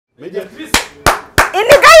Mediatrice.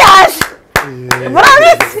 Indiga yaje.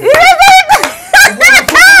 Murabizi.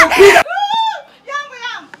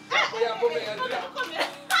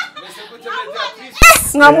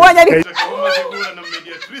 Mwamubonye ariko.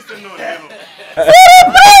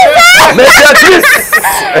 Mediatrice.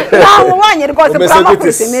 Mwamubonye rwose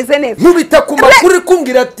turamakubise meze neza. Nkubita ku makuru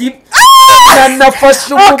kumbwira ati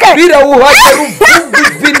nanafashe umupira uhagera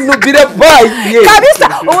ibintu birabaye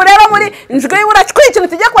kabisa. Ubu rero muri njwe uracikwiye ikintu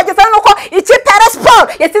tujye kubageza nuko ikipe ya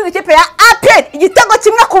Sport yatsinze ikipe ya APR igitego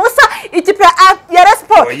kimwe ku busa. Ikipe ya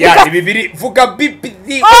Sport ya bibiri vuga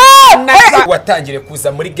BPD watangire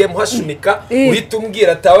kuza muri game hashunika uhita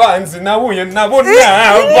umbwira atabanzi nabuye nabona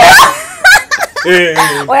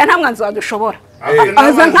oya nta mwanzi wadushobora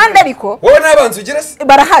aza nkande ariko wowe nabanzi ugira se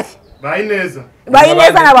barahari bayineza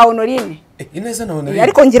na ba Honorine ineza na Honorine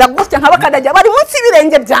ariko ngira gutya nk'abakadajya bari munsi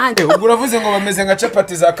y'ibirenge byanje ubwo uravuze ngo bameze nka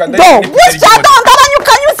capati za kandari gutya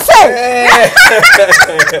ndanganyukanyutse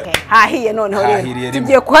hahiye noneho rero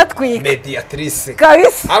tugiye kuhatwika Mediatrice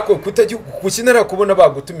kabisa ako kutajya gukinara kubona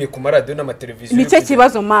bagutumiye ku maradiyo n'amateleviziyo nicyo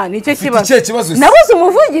kibazo man nicyo kibazo nabuze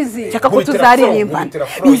umuvugizi chaka ko tuzaririmbana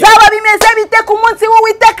bizaba bimeze bite ku munsi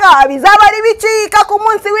w'Uwiteka bizaba ari bicika ku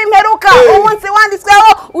munsi w'imperuka umunsi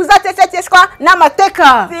wanditsweho uzatekeshwa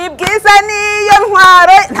n'amateka sibwiza niyo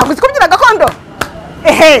ntwaro ntabwo zikubyira gakondo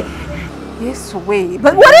Yesu we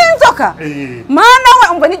wari inzoka mana we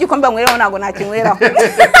umva n'igikombe mweraho nago nakinweraho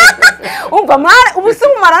umva mana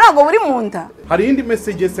ubusumara nago buri munda. Hari indi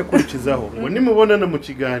message se kurikizaho ngo nimubonana mu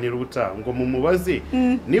kiganiro ubutaha ngo mumubaze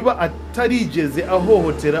niba atarigeze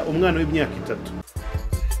ahohotera umwana w'imyaka 3.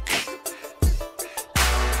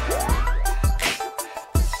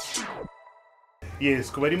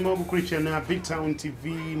 Yes, kubarimo gukurikirana BigTown TV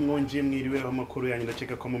mwonje mwiriwe amakuru yanyu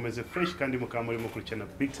ndakeka ko mumeze fresh kandi mukamuri mukurikirana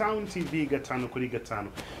BigTown TV 5/5.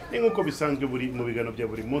 Ni nkuko bisanzwe buri mu bigano bya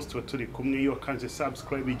buri munsi turi kumwe iyo kanje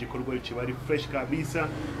subscribe igikorwa kibari fresh kabisa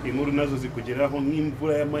inkuru nazo zikugeraho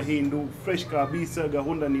nk'imvura y'amahindu fresh kabisa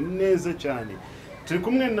gahunda ni neza cyane. Turi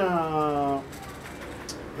kumwe na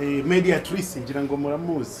Mediatrice ngira ngo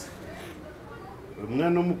muramuzi.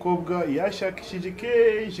 Umwana w'umukobwa yashakishije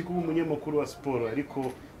kenshi kuba umunyamakuru wa siporo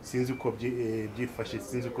ariko sinzi uko byifashe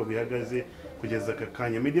sinzi uko bihagaze kugeza aka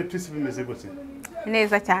kanya. Mediatrice bimeze gute?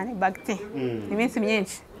 Neza cyane bagti iminsi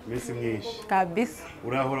myinshi kabisa.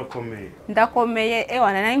 Urahora komeye? Ndakomeye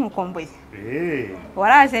wana nari nkukomboye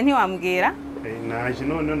waraje ntiwambwira naje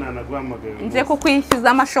none nanaguhamagaye nje kukwishyuza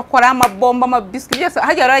amashokora amabomba amabiswi byose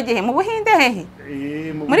hajya waragiye mu Buhinde hehe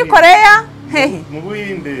muri Korea hehe mu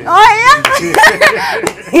Buhinde oya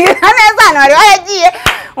neza wari wagiye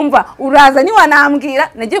umva uraza niwanambwira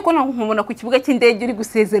nagiye ko nkubona ku kibuga cy'indege uri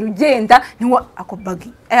gusezera ugenda niwa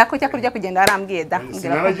akobagi ako cya kurya kugenda arambwiye da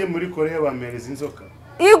naragiye muri Korea bamereza inzoka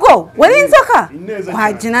Igo wari inzoka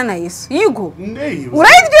wajina na Yesu Igo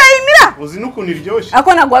urayiryoyimira uzi n'ukuntu iryoshye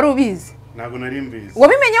ako nagwa rubizi nago narimbizi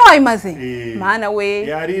wabimenye wabimaze mana we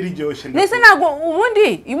yari iryoshye nese nago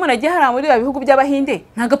ubundi iyo umuntu agiye hara muri bihugu by'Abahinde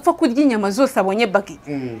ntagapfa kurya inyama zose abonye bagi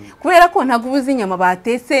kubera ko ntago ubuzi inyama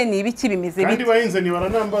batetse ni ibiki bimeze bite kandi bayinze ni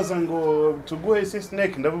baranambaza ngo tuguhe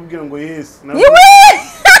snake ndabubwira ngo yes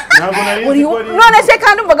ntabwo nari none se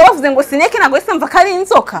kandi umvaga bavuze ngo snake nago ese mva kari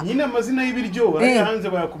inzoka nyine amazina y'ibiryo ari hanze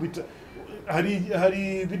bayakubita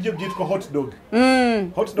hari ibiryo byitwa hot dog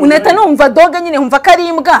uneta numva dog nyine umva kari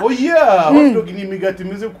imbwa hot dog ni imigati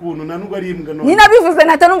imeze kuntu na nubwo ari imbwa none nyina bivuze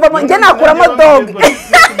nata numva nge nakuramo dog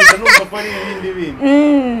numva ko ari ibindi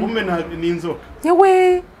kumena ni inzoka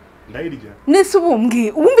yewe ndayirya nese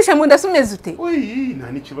ubumvisha mu ndasumeze ute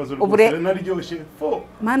nta n'ikibazo rwose naryoshye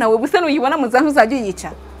mana we buse nuyibona muzantu uzajya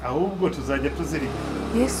uyica ahubwo tuzajya tuzirika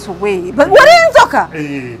Yesu we wari inzoka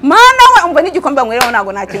mana we umva n'igikombe mweraho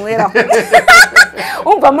nago nakinweraho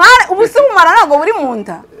umva mana ubusumara nago buri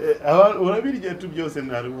munda urabirya tu byose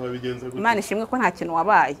ntarwo wabigenza gute Imana ishimwe ko nta kintu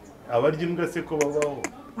wabaye abarya imbwa se ko babaho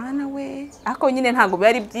mana we ako nyine ntago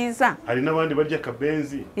bari byiza hari nabandi barya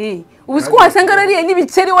kabenzi ubusiko wasanga arariye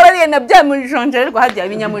n'ibiceri warariye na bya mujonjererwa hajya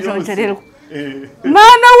ibinyamujonjererwa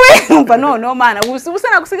mana we umva none mana ubusa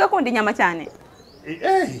nagusiga kundi inyama cyane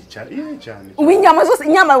cyane ubinyama zose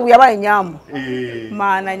inyama yabaye nyama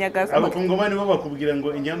mana nyagaza abakongomani bo bakubwira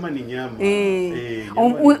ngo inyama ni nyama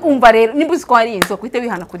umva rero nimba uziko ari inzo kwite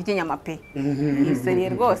bihana kurya inyama pe iseriye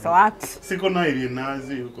rwose wapi siko nayiriye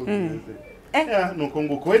nazi uko bimeze nuko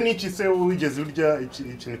ngo kowe n'iki se wigeze urya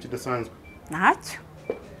ikintu kidasanzwe ntacyo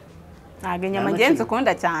ntabwo inyama ngenze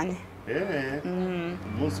ukunda cyane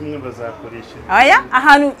umunsi umwe bazakoresha aya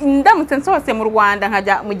ahantu ndamutse nsohotse mu Rwanda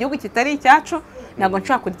nkajya mu gihugu kitari icyacu ntabwo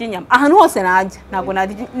nshaka kurya inyama ahantu hose najya ntabwo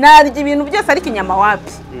narya ibintu byose ariko inyama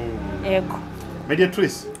wapi yego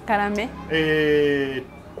Mediatrice karame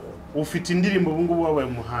ufite indirimbo ubu ngubu wabaye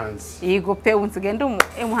umuhanzi. Yego pe unsigenda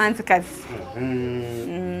umuhanzi kazi.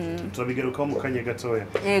 Turabigarukaho mu kanya gatoya.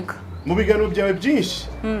 Yego. Mu biganiro byawe byinshi.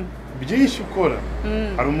 Byinshi ukora.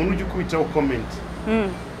 Hari umuntu ujya ukubitaho comment.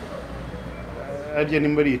 Arya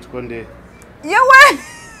nimba yitwa nde? Yewe.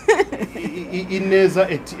 Ineza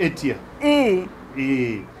Etia.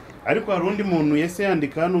 Ariko hari undi muntu yese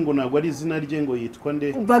yandika hano ngo ntabwo ari izina rye ngo yitwa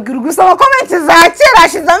nde? Bagira gusaba comment za kera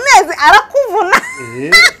ashize amezi arakuvuna.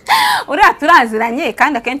 Uriya turaziranye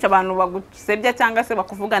kandi akenshi abantu bagusebya cyangwa se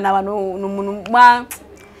bakuvugana abantu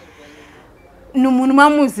n'umuntu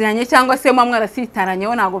mamuziranye cyangwa se mwa mwarasitaranye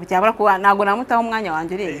ntago byabara kuba ntago namutaho umwanya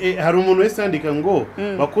wanje rero. Hari umuntu wese yandika ngo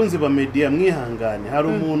bakunzi ba media mwihangane. Hari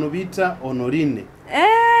umuntu bita Honorine.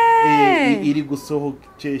 Iri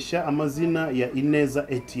gusohokesha amazina ya Ineza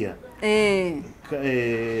Etia.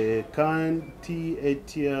 Kanti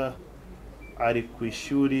Etia ari ku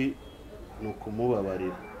ishuri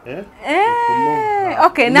nukumubabarira.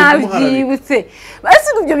 Okay, nabyibutse.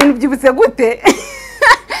 Basi ibyo bintu byibutse gute?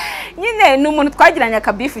 Nyine n'umuntu twagiranye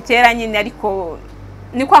akabifu kera nyine ariko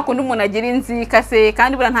ni kwa kundi umuntu agira inzika se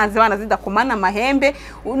kandi bura ntazibana zidakomana amahembe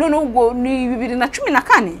none ubwo ni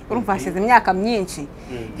 2014 urumva hashize imyaka myinshi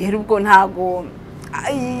rero ubwo ntago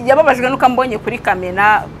yababajwe nuko ambonye kuri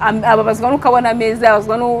kamera ababazwa nuko abona ameza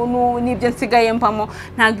abazwa n'ibyo nsigaye mpamo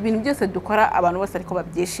ntago ibintu byose dukora abantu bose ariko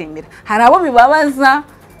babyishimira hari abo bibabaza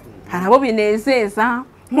hari abo binezeza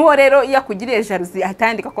nkuwo rero yakugiriye jalousie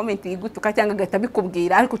atandika comment igutuka cyangwa gata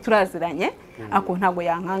bikubwira ariko turaziranye ako ntago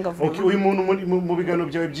yankanga vuba. Okay, uyu muntu mu bigano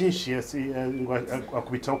byawe byinshi ngo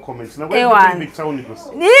akubitaho comments nabwo ari BigTown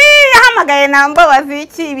gusa. Ni yahamagaye nambabazi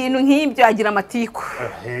iki ibintu nk'ibyo agira amatiko.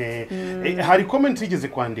 Hari comment yigeze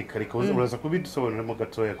kwandika ariko uraza kubidusobanurira mu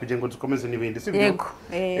gatoya kugira ngo dukomeze n'ibindi sibyo. Yego.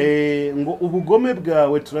 Ngo ubugome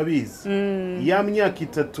bwawe turabizi. Ya myaka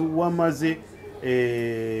 3 wamaze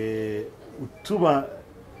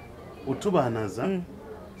utubanaza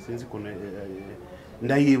sinzi ko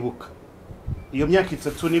ndayibuka iyo myaka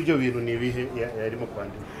 3 nibyo bintu nibihe yarimo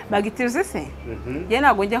kwandika bagitize se je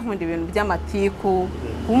nago njya nkunda ibintu by'amatiku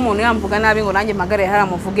ku umuntu yamvuga nabi ngo nanjye magare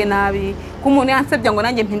haramuvuge nabi ku umuntu yansebye ngo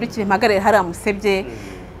nanjye mpindukire magare haramusebye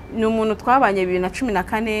ni umuntu twabanye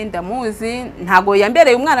 2014 ndamuzi ntago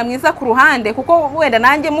yambereye umwana mwiza ku ruhande kuko wenda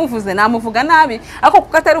nanjye muvuze namuvuga nabi ako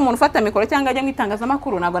kuko atari umuntu ufata mikoro cyangwa ajya mwitangaza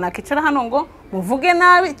makuru nago nakicara hano ngo muvuge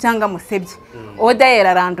nabi cyangwa musebye oda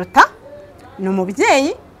yeraranduta ni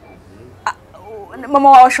umubyeyi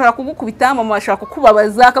mama wawe ashobora kugukubita mama ashobora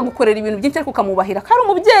kukubabaza akagukorera ibintu byinshi ariko ukamubahira kandi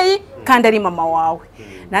umubyeyi kandi ari mama wawe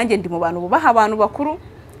nanjye ndi mu bantu bubaha abantu bakuru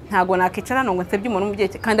ntago nakicara ngo nsebye umuntu umubyeyi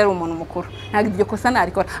kandi ari umuntu mukuru ntago ibyo kosa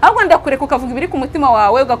narikora ahubwo ndakureka ukavuga ibiri ku mutima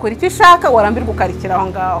wawe ugakora icyo ushaka warambirwa ukarikira aho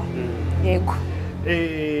ngaho. Yego.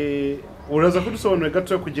 Uraza kudusobanurira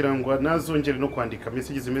gato kugira ngo nazongere no kwandika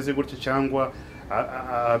message zimeze gutya cyangwa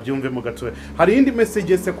abyumve mu gato. Hari indi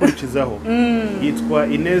message se kurikizaho yitwa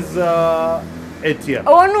Ineza Etia.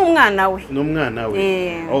 Ni umwana we. Ni umwana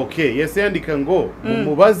we. Okay, yese yandika ngo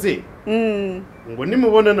mumubaze. Ngo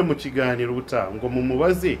nimubonana mu kiganiro ubutaha ngo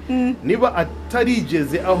mumubaze niba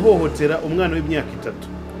atarigeze ahohotera umwana w'imyaka 3.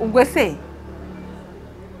 Ubwo se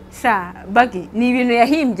bagi ni ibintu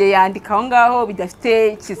yahimbye yandika aho ngaho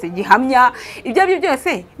bidafite kise gihamya ibyo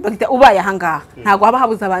byose bagita ubaye aha ngaha ntago haba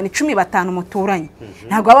habuza abantu 15 muturanye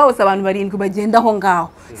ntago haba habuza abantu 7 bagenda aho ngaho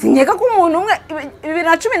sinyeka ko umuntu umwe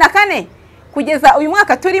 2014 kugeza uyu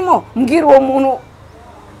mwaka turimo mbwira uwo muntu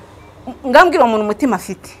ngambwira umuntu umutima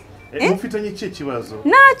afite mufitanye iki kibazo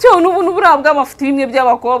nacyo n'ubuntu burabwa amafite bimwe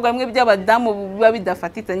by'abakobwa bimwe by'abadamu biba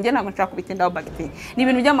bidafatitse nge ntabwo nshaka kubitindaho bagiti ni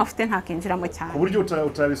ibintu by'amafite ntakinjiramo cyane kuburyo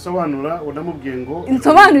utabisobanura unamubwiye ngo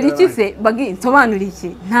insobanura iki se bagi insobanura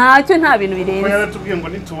iki ntacyo nta bintu birenze yaratubwiye ngo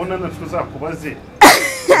nitubona natwe uzakubaze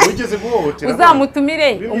ugeze guhohotera uzamutumire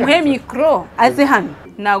umuhe mikro aze hano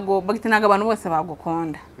nago bagiti naga abantu bose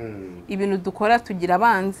bagukunda ibintu dukora tugira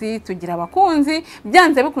abanzi tugira abakunzi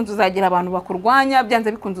byanze bikunze uzagira abantu bakurwanya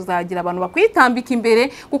byanze bikunze uzagira abantu bakwitambika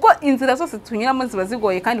imbere kuko inzira zose tunyuramo ziba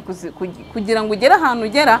zigoye kandi kugira ngo ugere ahantu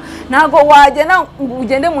ugera nago wagena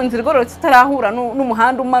ugende mu nzira igororotse utarahura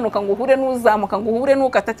n'umuhanda umanuka ngo uhure n'uzamuka ngo uhure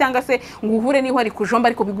n'ukata cyangwa se ngo uhure niho ari kujomba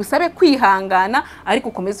ariko bigusabe kwihangana ariko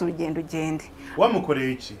ukomeze urugendo ugende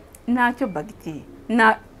wamukoreye iki ntacyo bagiti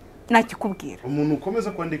nakikubwira umuntu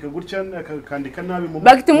ukomeza kwandika gutya akandika nabi mu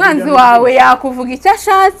bagiti umwanzi wawe yakuvuga icyo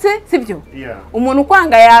ashatse sibyo umuntu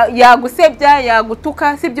kwanga yagusebya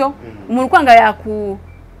yagutuka sibyo umuntu kwanga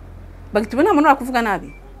bagiti ubona umuntu akuvuga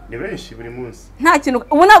nabi ni benshi buri munsi nta kintu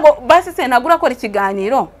ubu nago basi se nagura akora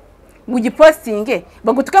ikiganiro ngo ugipostinge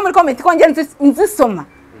bagutuka muri comment ko nge nzisoma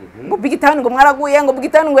ngo BigTown ngo mwaraguye ngo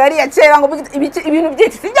BigTown ngo yari yakera ngo ibintu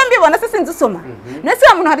byinshi sijya mbibona se sinzi usoma nese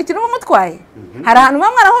wa muntu hari ikintu bamutwaye hari ahantu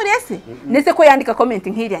mwamwarahuriye se nese ko yandika comment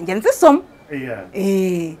nk'iriya nge nzisoma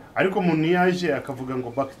ariko umuntu yaje akavuga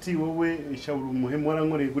ngo bakti wowe ishabura umuhemu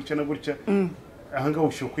warankoreye gutya na gutya ahanga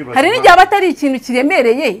ushobora kwibaza hari n'igihe batari ikintu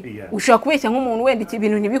kiremereye ushobora kubeshya nk'umuntu wenda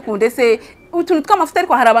ibintu ntibikunde se utuntu tw'amafuta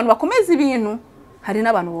ariko hari abantu bakomeza ibintu hari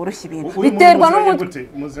n'abantu boroshya ibintu biterwa n'umutwe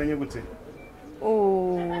muzanye gute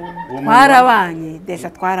twarabanye desha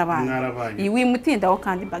twarabanye iwi mutindaho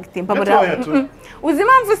kandi bagitemba uzi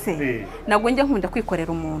impamvu se ntabwo njya nkunda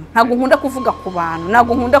kwikorera umuntu ntabwo nkunda kuvuga ku bantu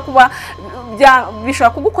ntabwo nkunda kuba bishobora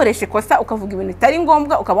kugukoresha ikosa ukavuga ibintu bitari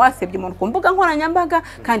ngombwa ukaba wasebye umuntu ku mbuga nkoranyambaga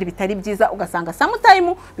kandi bitari byiza ugasanga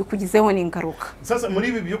samutime bikugizeho n'ingaruka sasa muri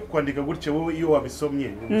ibi byo kwandika gutya wowe iyo wabisomye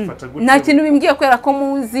ubifata gutya nta kintu bimbwiye kwera ko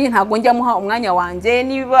muzi ntabwo njya muha umwanya wanje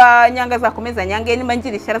niba nyanga zakomeza nyange niba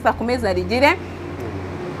ngira ishyara zakomeza rigire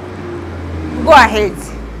go ahead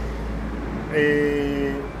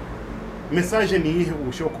message ni ihe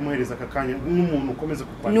ushobora kumuhereza akakanya nk'umuntu ukomeza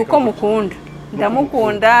kukwandika nuko mukunda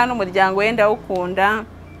ndamukunda n'umuryango we ndawukunda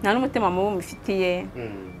nta n'umutima mubi mufitiye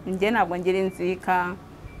nge ntabwo ngira inzika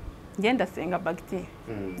nge ndasenga bagiti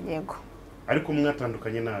yego ariko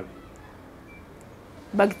mwatandukanye nabi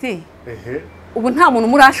bagiti ubu nta muntu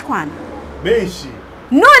murashwana benshi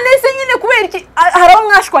none se nyine kubera iki hari abo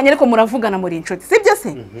mwashwanye ariko muravugana muri inshuti sibyo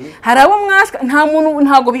se hari abo mwashwa nta muntu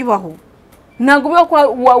ntago bibaho ntago bibaho ko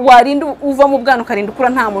warinda uva mu bwana ukarinda ukura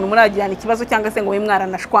nta muntu muragirana ikibazo cyangwa se ngo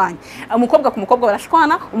mwaranashwanye umukobwa ku mukobwa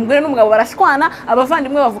barashwana umugore n'umugabo barashwana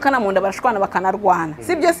abavandimwe bavukana mu nda barashwana bakanarwana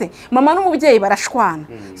sibyo se mama n'umubyeyi barashwana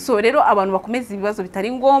so rero abantu bakomeza ibibazo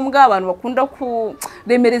bitari ngombwa abantu bakunda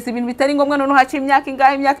kuremereza ibintu bitari ngombwa none hakiri imyaka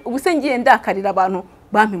ingahe ubuse ngiye ndakarira abantu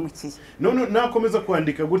bampimukiye none nakomeza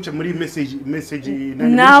kwandika gutya muri message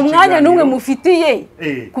nta mwanya n'umwe mufitiye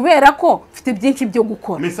kubera ko mfite byinshi byo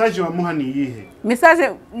gukora message wamuha ni iyihe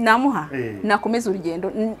message namuha nakomeza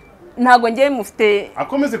urugendo ntago ngiye mufite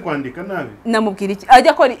akomeze kwandika nabi namubwira iki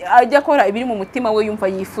ajya akora ibiri mu mutima we yumva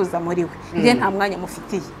yifuza muri we ngiye nta mwanya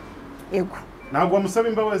mufitiye yego ntago wamusaba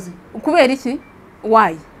imbabazi kubera iki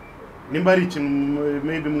why nimba ari ikintu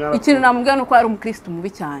maybe mwara ikintu namubwira nuko ari umukristo mubi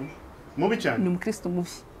cyane mubi cyane ni umukristo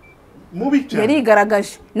mubi cyane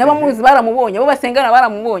yarigaragaje n'abamuzi baramubonye abo basengana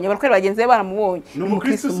baramubonye abarkwera bagenzi be baramubonye ni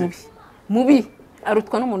umukristo mubi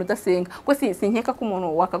arutwa n'umuntu udasenga ko sinkeka ko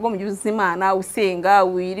umuntu wakagombye uzimana usenga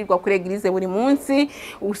wirirwa kuri eglise buri munsi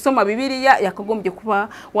usoma bibiliya yakagombye kuba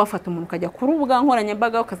wafata umuntu ukajya ku rubuga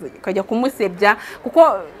nkoranyambaga ukajya kumusebya kuko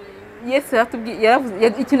Yesu yaravuze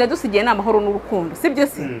ikintu yadusigiye n'amahoro n'urukundo sibyo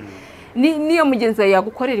se niyo mugenzi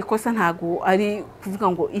yagukorera ikosa ntago ari kuvuga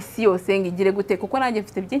ngo isi yose ngigire gute kuko nanjye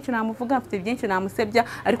mfite byinshi namuvuga mfite byinshi namusebya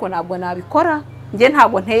ariko ntabwo nabikora nge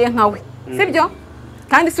ntabwo nteye nkawe sibyo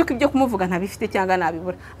kandi suko ibyo kumuvuga ntabifite cyangwa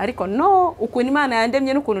nabibura ariko no ukuntu Imana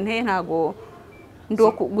yandemye n'ukuntu nteye ntago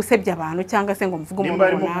ndo gusebya abantu cyangwa se ngo mvuge umuntu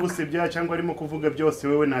runaka nimba arimo gusebya cyangwa arimo kuvuga byose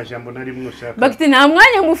wewe nta jambo nari mwoshaka bagiti nta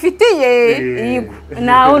mwanya mufitiye yego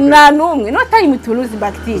na numwe no time tunuzi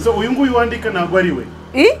bagiti so uyu nguyu wandika ntago ari we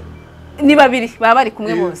ni babiri baba bari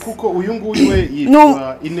kumwe bose kuko uyu nguyu we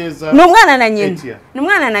yitwa Ineza n'umwana na nyina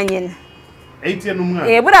n'umwana na nyina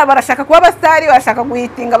n'umwana buriya barashaka kuba abasitari barashaka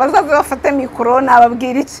guhitinga bazaza bafate mikoro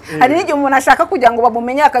nababwira iki hari n'igihe umuntu ashaka kugira ngo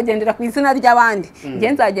bamumenye akagendera ku izina ry'abandi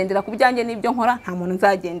nge nzagendera ku byanjye n'ibyo nkora nta muntu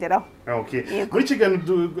nzagenderaho muri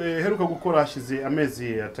kiganiro heruka gukora hashize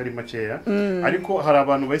amezi atari makeya ariko hari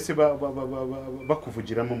abantu bahise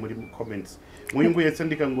bakuvugiramo muri comments muyu nguyu yetse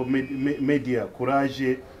ndika ngo media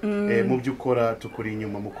courage mu byo ukora tukuri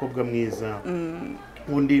inyuma mukobwa mwiza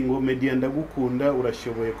undi ngo media ndagukunda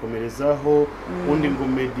urashoboye komerezaho undi ngo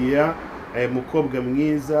media mukobwa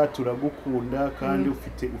mwiza turagukunda kandi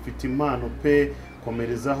ufite impano pe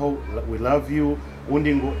komerezaho we love you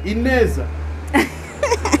undi ngo Ineza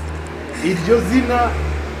iryo zina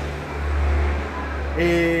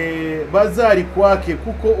bazari kwake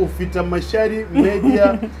kuko ufite amashari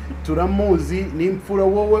media turamuzi n'imfura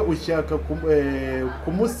wowe ushaka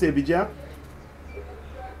kumusebya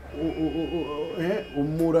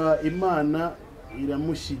umura Imana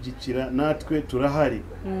iramushyigikira natwe turahari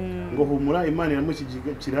ngo humura Imana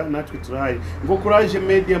iramushyigikira natwe turahari ngo courage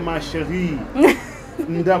media ma chérie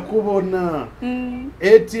ndakubona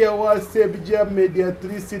etia wasebya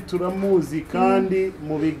mediatrice turamuzi kandi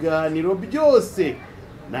mu biganiro byose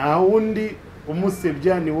nta wundi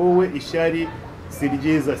umusebya ni wowe ishyari si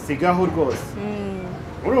ryiza sigaho rwose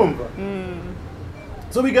urumva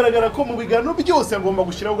so bigaragara ko mu biganiro byose agomba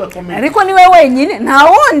gushyiraho gakomeye ariko niwe wenyine nta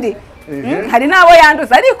wundi hari nabo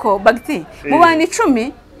yanduza ariko bagiti mu bantu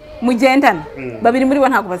 10 mugendana babiri muri bo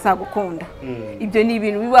ntabwo bazagukunda. Ibyo ni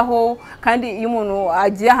ibintu bibaho kandi iyo umuntu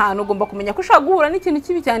agiye ahantu ugomba kumenya ko ushobora guhura n'ikintu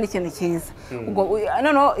kibi cyane ikintu cyiza.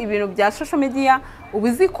 Noneho ibintu bya social media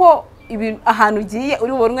ubuzi ko ahantu ugiye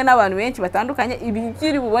uri bubonwe n'abantu benshi batandukanye,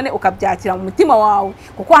 ibiri bubone ukabyakira mu mutima wawe,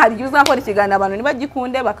 kuko hari igihe uzakora ikiganiro abantu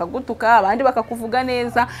nibagikunde bakagutuka, abandi bakakuvuga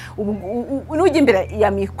neza. Nujya imbere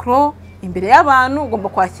ya mikro, imbere y'abantu ugomba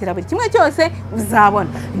kwakira buri kimwe cyose uzabona.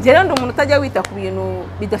 Njye rero ndi umuntu utajya wita ku bintu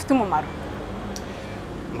bidafite umumaro.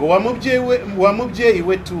 Ngo wa mubyeyi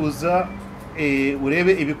we tuza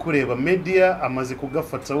urebe ibikureba, media amaze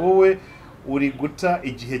kugafata, wowe uri guta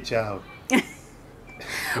igihe cyawe.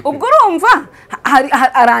 Ubwo urumva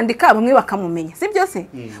arandika bamwe bakamumenya, si byose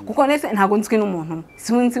kuko nese ntago nzwi n'umuntu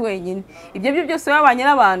sinzi wenyine. Ibyo byose babanye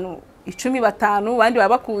n'abantu 15 bandi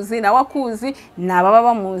babakuzi nawe akuzi nababa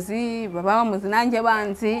bamuzi nanjye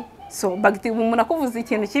banzi. So bagiti umuntu akuvuza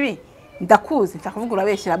ikintu kibi ndakuzi nshakavuga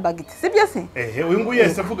urabeshyira bagiti, si byose. Uyu nguyu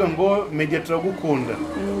yese avuga ngo media turagukunda,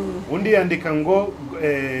 undi yandika ngo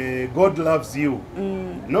God loves you.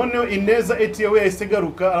 None Ineza etiye yese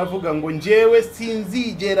garuka aravuga ngo njyewe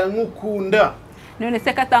sinzigera nkukunda. None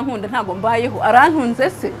se katankunda ntago mbayeho, arantunze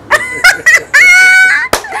se.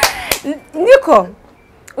 Niko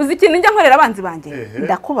uzi ikintu njya nkorera abanzi banjye,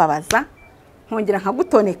 ndakubabaza nkongera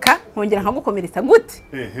nkagutoneka nkongera nkagukomeretsa gute.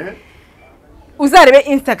 Uzarebe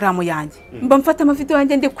Instagram yanjye mba mfata amavideo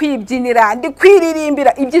yanjye ndi kwibyinira ndi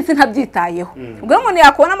kwiririmbira ibyinsi ntabyitayeho. Ubwo umuntu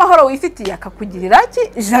yakubona amahoro wifitiye akakugirira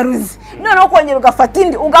ki jalousie, none ukongera ugafata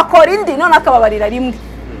indi ugakora indi none akababarira rimwe.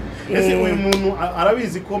 Ese uyu muntu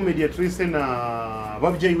arabizi ko mediatrice na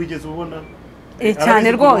babyeyi wigeze ubona?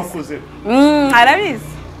 Cyane rwose.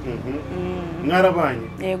 Arabizi. Mwarabanye?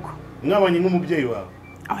 Yego. Mwabanye nk'umubyeyi wawe?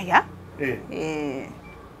 Oya.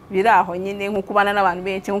 Biraho nyine nko kubana n'abantu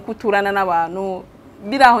benshi nko kuturana n'abantu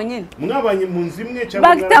biraho nyine. Mwabanye mu nzu imwe cyangwa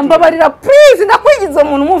bagitambabarira please ndakwigiza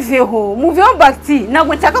umuntu muveho bakti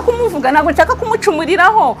nago nshaka kumuvuga nago nshaka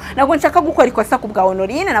kumucumuriraho nago nshaka gukora ikosa ku bwa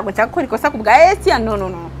Honorine nago nshaka gukora ikosa ku bwa Etia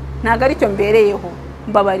no naga aricyo mbereyeho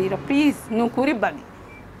mbabarira please nukuri bagi.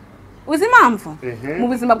 Uzi impamvu mu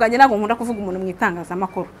buzima bwanjye nago nkunda kuvuga umuntu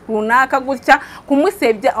mwitangazamakuru runaka gutya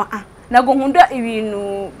kumusebya nago nkunda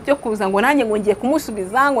ibintu byo kuza ngo nanjye ngo ngiye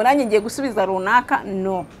kumusubiza ngo nanjye ngiye gusubiza runaka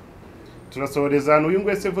no. Turasohoreza hano uyu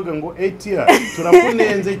ngwese vuga ngo Etia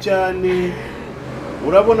turakunenze cyane,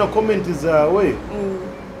 urabona comment zawe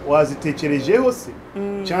wazitekerejeho se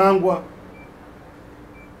cyangwa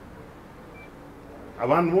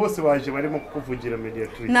abantu bose baje barimo kukuvugira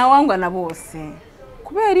mediatrice? Nawangwa na bose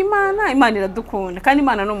kubera Imana iradukunda kandi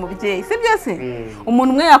Imana no mubyeyi, si byose.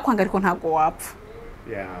 Umuntu umwe yakwanga ariko ntago wapfa.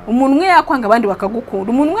 Umuntu umwe yakwanga abandi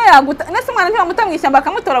bakagukunda, umuntu umwe yaguta nese mwana ntibamuta mu ishyamba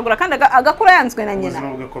akamutoragura kandi agakura yanzwe na nyina.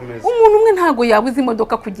 Umuntu umwe ntago yabuze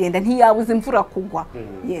imodoka kugenda, ntiyabuze imvura kugwa.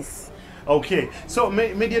 Yes. Okay, so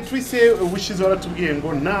mediatrice wishize waratubwiye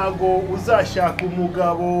ngo ntago uzashaka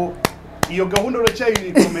umugabo, iyo gahunda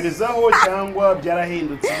uracyayikomerezaho cyangwa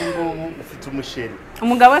byarahindutse ngo ufite umusheri?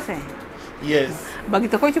 Umugabo se? Yes.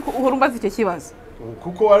 Bagita ko uhora umbaza icyo kibazo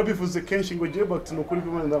kuko warabivuze kenshi ngo giye bakti no kuri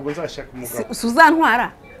bimwe ntabwo nzashaka umugabo.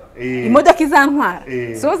 Suzantwara imodoka izantwara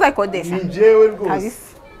so uzayikodesha? Njyewe rwose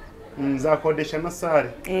nzakodesha na sare.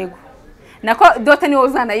 Yego nako dote niwo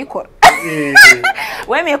uzanayikora.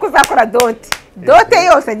 Wemeye ko uzakora dote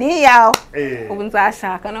yose ni yawe. Ubu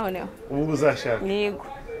nzashaka noneho. Ubu uzashaka? Yego.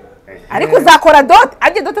 Ariko uzakora dote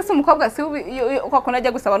ajye dote si umukobwa si uko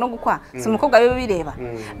najya gusaba no gukwa si umukobwa bibe bireba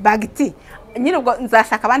bagiti nyine. Ubwo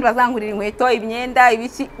nzashaka abandi bazangurira inkweto imyenda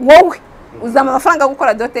ibiki, wowe uzama amafaranga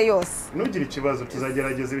gukora dote yose. Ntugire ikibazo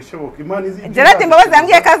tuzagerageza ibishoboka. Imana izi Gerard Mbabazi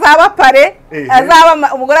yambwiye kazaba pare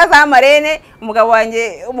azaba umugore azaba marene, umugabo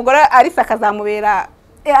wanjye umugore Arisa kazamubera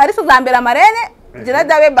Arisa uzambera marene,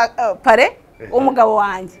 Gerard abe pare umugabo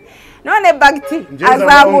wanjye. None bagiti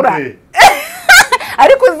azabura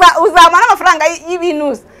ariko uzamana amafaranga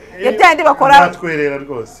y'ibinuza yabyandi bakora batwerera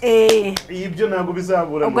rwose. Ibyo ntago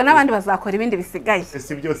bizabura. Ubwo nabandi bazakora ibindi bisigaye.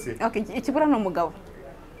 Si byose. Okay, ikibura no umugabo.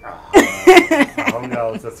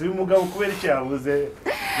 Ngaho sasa uyu mugabo kubera iki yavuze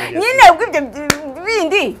nyine ubwo ibyo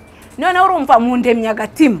bindi none urumva mu ndemye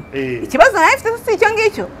agatima. Ikibazo nawe ifite si icyo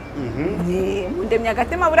ngicyo. Mu ndemye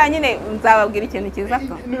agatima bura nyine nzababwira ikintu kiza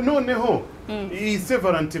to. Noneho iyi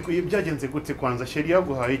Severante byagenze gute kwanza? Sheri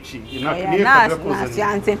yaguhaye iki? Nta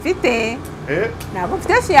fiance mfite. Ntabwo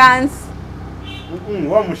mfite fiance.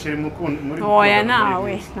 Wa musheri muri oya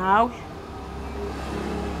nawe.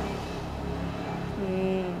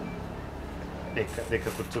 Reka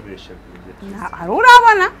kutubesha. Hari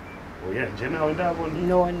urabona? Oya nje nawe ndabona.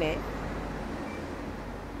 None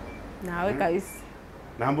nawe kabisa.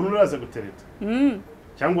 Nta muntu uraza gutereta.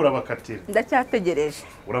 cyangwa urabakatira ndacyategereje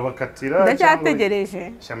urabakatira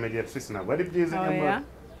ndacyategereje sha mediatrice ntabwo ari byiza nyamara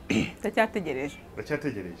ndacyategereje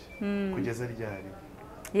kugeza ryari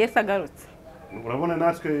Yesu agarutse urabona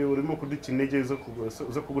natwe urimo kuduca intege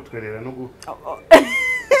zo kugutwerera no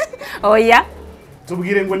oya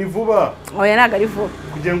tubwire ngo ni vuba oya ntabwo ari vuba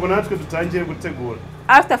kugira ngo natwe dutangire gutegura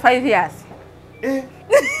after 5 years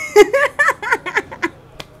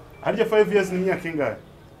harya 5 years ni imyaka ingahe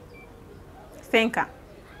 5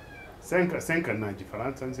 nta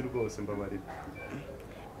gifaransa nzi rwose mbabarira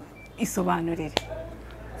isobanurire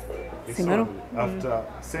after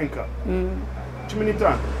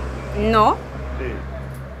 15 no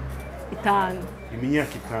 5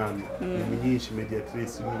 imyaka 5 ni myinshi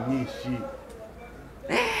mediatrice ni myinshi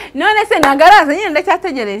none se nagaraza nyine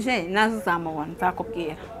ndacyategereje nazo zamubona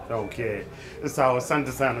nzakubwira okay sawa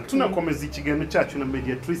asante sana tunakomeza ikiganiro cyacu na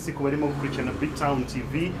mediatrice ku barimo gukurikirana BigTown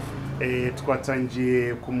TV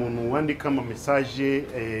twatangiye ku muntu wandika ama message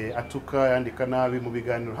atuka yandika nabi mu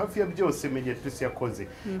biganiro hafi ya byose mediatrice yakoze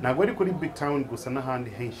ntabwo ari kuri BigTown gusa n'ahandi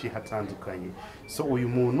henshi hatandukanye so uyu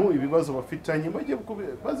muntu ibibazo bafitanye bagiye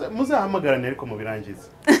muzahamagarane ariko mu birangiza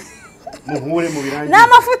muhure mu birangiza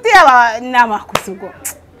n'amafuti yaba n'amakusugo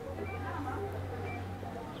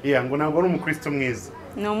ngo ntabwo ari umukristo mwiza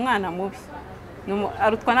ni umwana mubi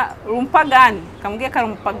arutwa na umpagani kamubwiye ko ari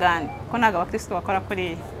umupagani ko ntabwo abakristo bakora kuri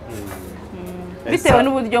iyi bitewe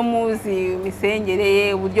n'uburyo muzi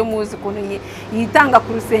imisengereye uburyo muzi ukuntu yitanga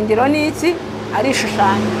ku rusengero n'iki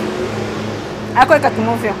arishushanya ariko reka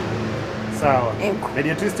tumuveho sawa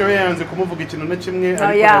mediatrice we yanze kumuvuga ikintu na kimwe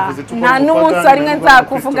ariko yavuze tuko nta n'umunsi arimwe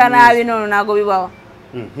nzakuvuga nabi none ntabwo bibaho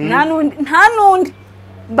nta n'undi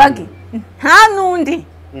bagi nta n'undi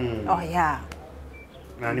oya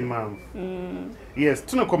nani mpamvu yes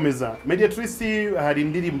tunakomeza mediatrice hari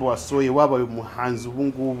indirimbo wasoye wabaye umuhanzi ubu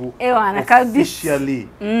ngubu ewana kabisa officially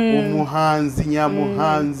umuhanzi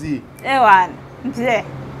nyamuhanzi ewana mvye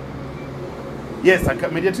yes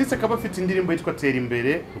mediatrice akaba afite indirimbo yitwa Tera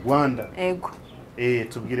Imbere Rwanda ego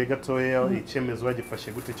tubwire gatoya icyemezo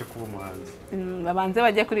bagifashe gute cyo kuba umuhanzi babanze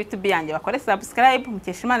bajye kuri YouTube yanjye bakore subscribe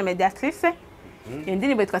Mukeshimana mediatrice iyo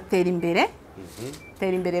ndirimbo yitwa Tera Imbere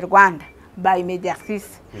Tera Imbere Rwanda by mediatrice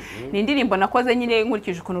ni indirimbo nakoze nyine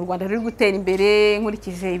nkurikije ukuntu u Rwanda ruri gutera imbere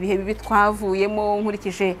nkurikije ibihe bibi twavuyemo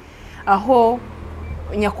nkurikije aho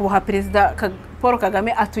nyakubahwa perezida Paul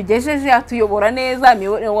Kagame atugejeje atuyobora neza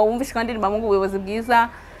wumvishe kandi ndirimbo mu buyobozi bwiza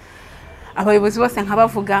abayobozi bose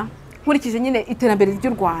nkabavuga nkurikije nyine iterambere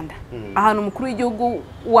ry'u Rwanda ahantu umukuru w'igihugu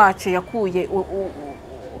wacu yakuye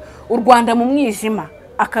u Rwanda mu mwijima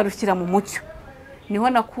akarushyira mu mucyo niho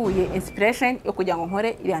nakuye inspiration yo kugira ngo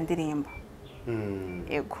nkore iriya ndirimbo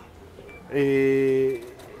yego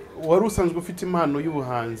wari usanzwe ufite impano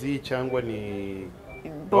y'ubuhanzi cyangwa ni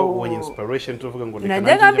wabonye inspiration tuvuga ngo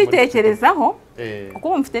najyaga mbitekerezaho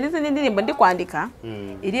kuko mfite n'izindi ndirimbo ndi kwandika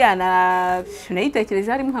iriya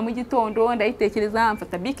nayitekereje harimo nka mu gitondo ndayitekereza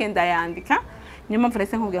mfata bike ndayandika niyo mpamvu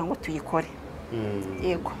nahise nkubwira ngo tuyikore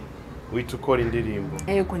yego wita ukora indirimbo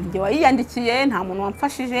yego njye wayiyandikiye nta muntu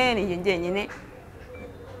wamfashije ni njye njyenyine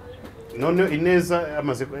none Ineza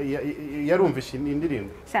amaze yarumvishe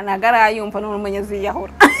indirimbo shanagara yumva n'umunyezi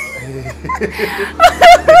yahora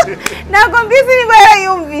ntabwo mbizi niba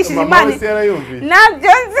yarayumvishe mama se yarayumvishe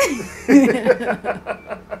nabyo nzi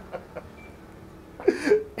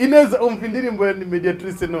Ineza umva indirimbo ya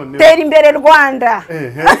mediatrice none Tera Imbere Rwanda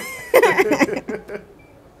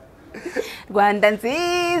Rwanda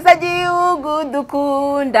nziza gihugu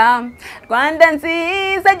dukunda Rwanda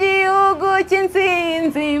nziza gihugu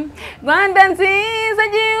cy'insinzi Rwanda nziza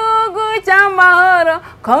gihugu cy'amahoro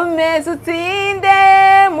komeza utsinde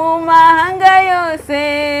mu mahanga yose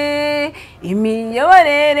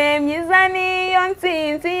imiyoborere myiza niyo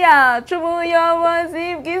nsinzi yacu ubuyobozi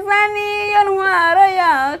bwiza niyo ntwaro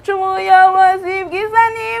yacu ubuyobozi bwiza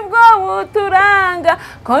nibwo buturanga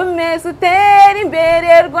komeza utere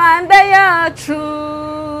imbere Rwanda yacu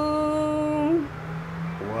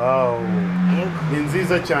wow ni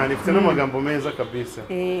nziza cyane ifite n'amagambo meza kabisa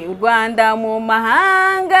u Rwanda mu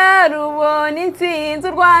mahanga rubona intsinzi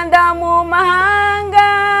u Rwanda mu mahanga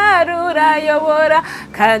rurayobora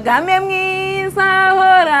Kagame mwiza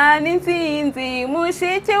horana intsinzi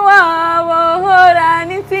mushiki wabo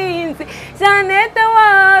horana intsinzi Janete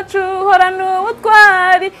wacu horana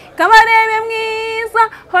ubutwari Kabarebe mwiza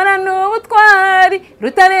horana ubutwari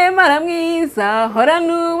Rutaremara mwiza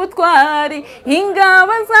horana ubutwari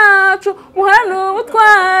ingabo zacu muhorana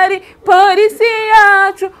ubutwari polisi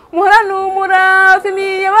yacu muhorana umurava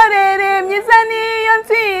imiyoborere myiza niyo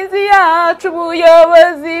nsinzi yacu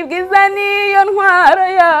ubuyobozi bwiza niyo ntwaro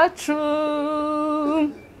yacu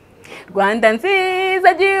Rwanda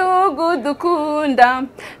nziza gihugu dukunda,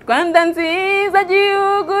 Rwanda nziza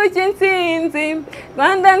gihugu cy'intsinzi,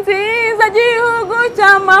 Rwanda nziza gihugu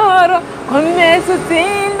cy'amahoro, komeza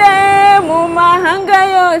utsinde mu mahanga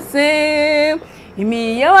yose.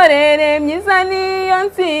 Imiyoborere myiza niyo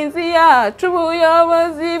ntsinzi yacu,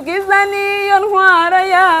 ubuyobozi bwiza niyo ntwaro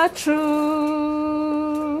yacu.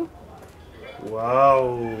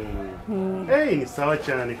 Wow. Hey, ni sawa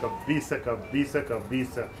cyane kabisa kabisa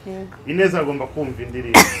kabisa. Ineza agomba kumva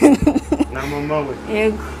indirimbo. Na mama we.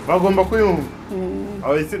 Yego. Bagomba kuyumva.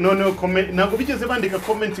 Awese none comment nago bigeze bandika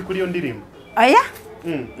comment kuri iyo ndirimbo. Aya?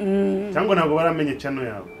 Cyangwa nago baramenye channel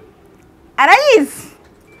yawe. Arayizi.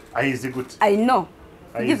 Ayizi gute? I know.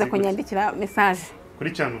 Ngize kunyandikira message.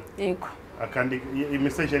 Kuri channel? Yego. Akandi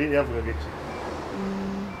message yari yavugaga iki?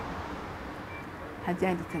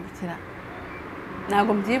 Hajyanditse gukira.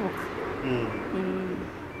 Nago mbyibuka.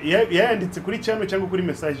 Yanditse kuri channel cyangwa kuri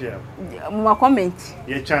message yawe? Mu ma comment.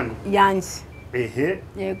 Ya channel. Yanjye. Ehe.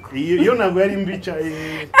 Yego. Iyo nago yari mbica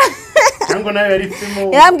cyangwa nayo yari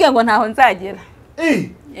fimo. Yambwiye ngo ntaho nzagera.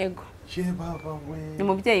 Yego. Ye baba we. Ni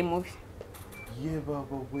mubyeyi mubi. Ye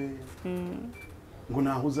baba we. Ngo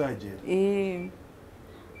naho uzagera.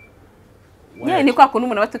 Nye ni kwa kuntu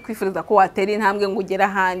umuntu batakwifuriza ko watera intambwe ngo ugera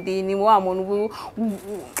handi, ni wa muntu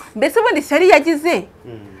mbese ubundi shari yagize.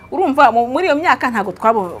 Urumva muri iyo myaka ntago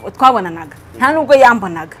twabonanaga, nta nubwo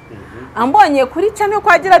yambonaga. Ambonye kuri channel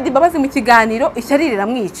kwa Gerard Babazi mu kiganiro ishyari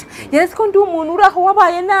riramwica. Yaretse ko ndi umuntu uraho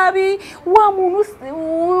wabaye nabi, wa muntu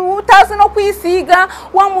utazi no kwisiga,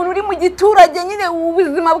 wa muntu uri mu giturage nyine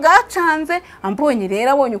ubuzima bwacanze. Ambonye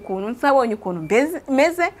rero abonye ukuntu nsabonye ukuntu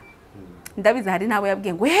meze. Ndabizi hari nabo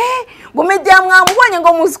yabwiye ngo ngo media mwamubonye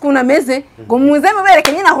ngo muzi ukuntu ameze, ngo muze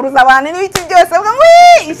mubereke nyine ahuruza abantu n'ibiki byose.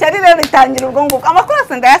 Ngo ishyari rero ritangira ubwo ngo amakuru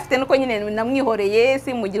ase ndayafite nuko nyine namwihoreye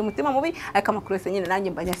simugira umutima mubi, ariko amakuru ase nyine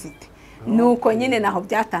nanjye mba nyafite. Nuko nyine naho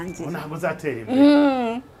byatangiye. Ntabwo uzatera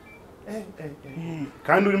imbere.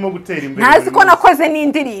 Kandi urimo gutera imbere. Ntazi ko nakoze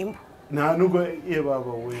n'indirimbo. Nta nubwo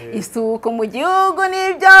baba we. Isuku mu gihugu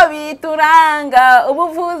nibyo bituranga,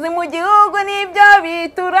 ubuvuzi mu gihugu nibyo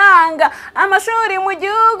bituranga, amashuri mu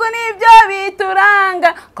gihugu nibyo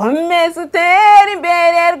bituranga. Komeza utere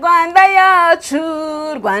imbere Rwanda yacu,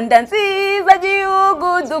 Rwanda nziza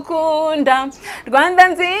gihugu dukunda, Rwanda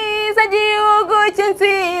nziza gihugu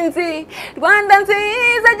cy'intsinzi, Rwanda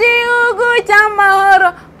nziza gihugu cy'amahoro,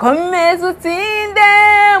 komeza utsinde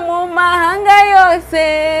mu mahanga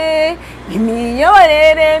yose.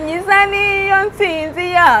 Imiyoborere myiza niyo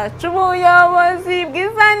ntsinzi yacu, ubuyobozi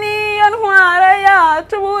bwiza niyo ntwaro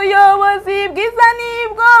yacu, ubuyobozi bwiza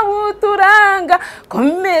nibwo buturanga,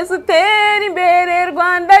 komeza utere imbere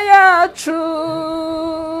Rwanda yacu.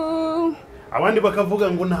 Abandi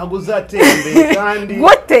bakavuga ngo ntago uzatera imbere kandi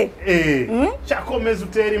gute cyakomeza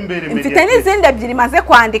utera imbere media. Mfite n'izindi ebyiri maze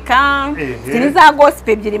kwandika, mfite n'iza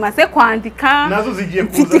gospel ebyiri maze kwandika, nazo zigiye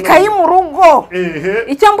kuza. Mfite ikayi mu rugo.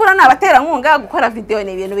 Icyo mbura n'abaterankunga gukora video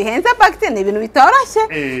ni ibintu bihenze, bagite ni ibintu bitoroshye.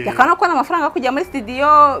 Yakana ko n'amafaranga kujya muri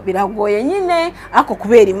studio biragoye nyine, ako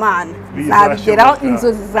kubera Imana zabigeraho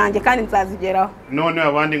inzozi zanjye kandi nzazigeraho. None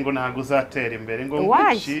abandi ngo ntago uzatera imbere ngo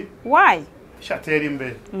ngiki? Why? Shatera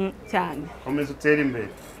imbere cyane. Komeza utera imbere.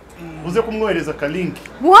 Uze kumwohereza ka link.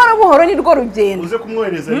 Buhoro buhoro ni rwo rugendo. Uze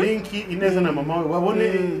kumwohereza link Ineza na mama we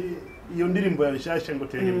babone iyo ndirimbo ya Shasha ngo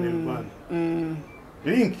tera imbere Rwanda.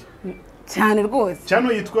 Link cyane rwose.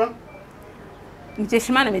 Cyano yitwa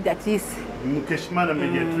Mukeshimana Mediatrice. Mukeshimana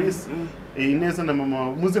Mediatrice. Ineza na mama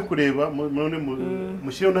muze kureba none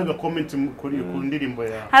mushireho naga comment kuri ku ndirimbo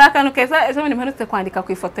ya. Hari akantu keza ejo ndi mperutse kwandika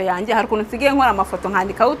ku ifoto yanjye, hari ukuntu nsigaye nkora amafoto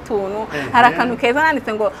nkandika utuntu. Hari akantu keza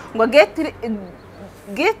nanditse ngo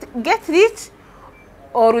get rich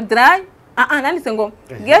or die. Nanditse ngo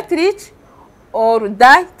get rich or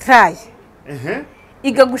die try.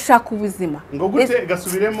 Iga gushaka ubuzima. Ngo gute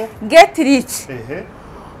gasubiremo? Get rich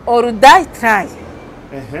or die try.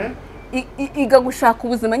 Iga gushaka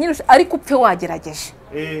ubuzima nyine ariko upfe wagerageje.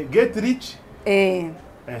 Get rich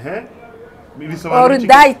or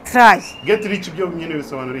die try. Get rich byo nyine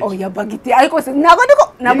bisobanura iki? Oya bagiti ariko se ntabwo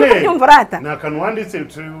kubyumva rata. Na kantu wanditse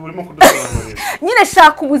urimo kudusobanurira. Nyine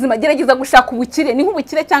shaka ubuzima, gerageza gushaka ubukire, ni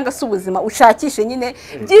nk'ubukire cyangwa se ubuzima ushakishe nyine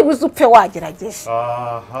byibuze upfe wagerageje.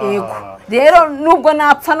 Yego. Rero nubwo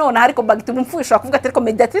napfa none ariko bagiti umfusha kuvuga ati ariko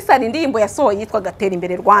Mediatrice ari indirimbo yasohoye yitwa Gatera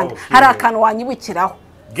imbere Rwanda. Hari akantu wanyibukiraho.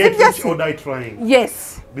 Get rich or die trying.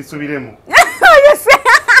 Yes. Bisubiremo. Yes.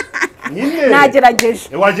 Nyine.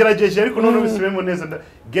 Nagerageje. Wagerageje ariko none bisubiremo neza.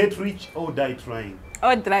 Get rich or die trying.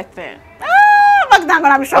 Or die trying. Bagdango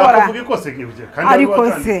nabishobora. Avuga ko se gibye kandi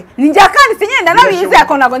ariko se ninjya kandi sinyenda nabize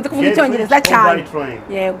ako nago nzi kuvuga icyongereza cyane.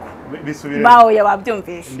 Yego. bisubire bawo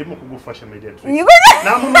yababyumvisha ndimo kugufasha mediatrice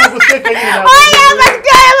nta muntu uguseka nyine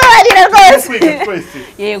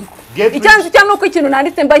yego icyanzu cyo nuko ikintu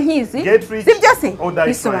nanditse mba nkizi sibyo se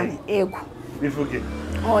bisobanuye yego bivuge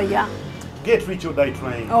oya get rich or die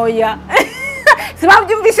trying oya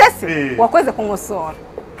sibabyumvishe se wakoze kumusora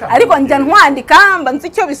ariko njya ntwandika mba nzi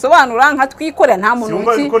icyo bisobanura nka twikorera nta muntu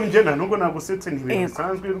uki simba ko nje nubwo nagusetse ntibintu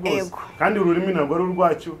bisanzwe rwose kandi ururimi ntabwo ari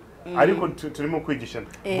urwacu ariko turimo kwigishana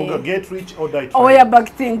vuga get rich or die trying oya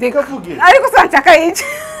bagtinde ariko sanchaka yice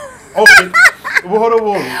okay buhoro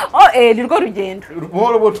buhoro nirwo rugendo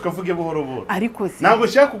buhoro buhoro tukavuge buhoro buhoro ariko se ntabwo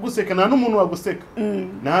shaka kuguseka nta n'umuntu waguseka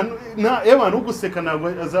nta abantu uguseka ntabwo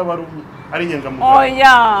azaba ari nyangamugayo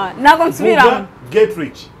oya ntabwo nsubira get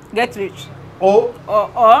rich or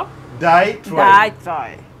die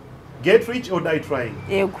trying get rich or die trying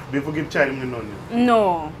yego bivuga icyarimwe none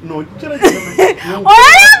no gerageza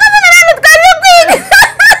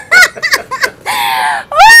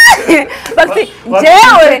bati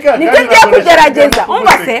jewe nibyo ngiye kugerageza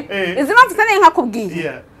umva se izi mpamvu se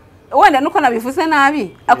nkakubwiye wenda nuko nabivuze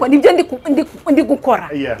nabi ako nibyo ndi gukora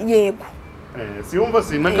yego si wumva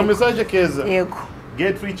si naka message keza yego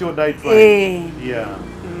get rich or die trying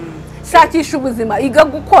shakisha ubuzima iga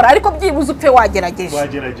gukora ariko byibuze upfe wagerageje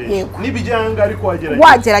nibijyanga ariko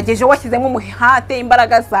wagerageje washyizemo umuhate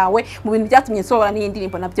imbaraga zawe mu bintu byatumye nsohora n'indi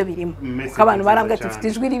ndirimbo nabyo birimo abantu barambwa tifite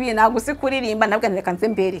ijwi ribi ntabwo si kuririmba nabwo reka nze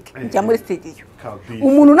mbereke njya muri studio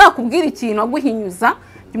umuntu nakubwira ikintu aguhinyuza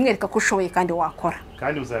umwereka ko ushoboye kandi wakora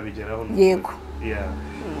kandi uzabigeraho yego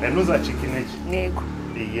ntuzacike intege yego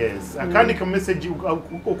yes akandi ka message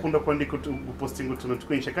ukunda kwandika gupostinga utuntu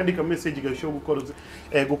twinshi kandi ka message gasho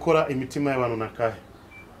gukora imitima y'abantu nakahe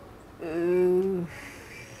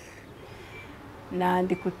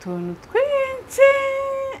nandika utuntu twinshi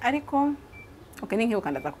ariko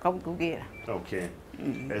ninkibuka ndaza kukabwira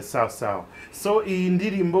sawa so iyi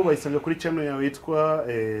ndirimbo bayisanga kuri channel yawe yitwa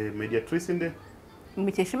Mediatrice nde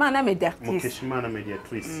Mukeshimana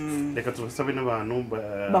Mediatrice reka tubasabe n'abantu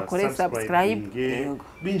bakore subscribe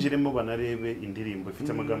binjiremo banarebe indirimbo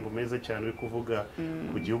ifite amagambo meza cyane uri kuvuga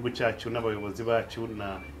ku gihugu cyacu n'abayobozi bacu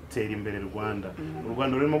na tera imbere Rwanda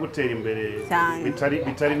rurimo gutera imbere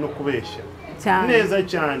bitari no kubeshya neza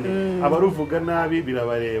cyane abaruvuga nabi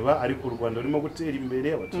birabareba ariko u Rwanda rurimo gutera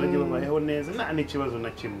imbere abaturage babayeho neza nta n'ikibazo na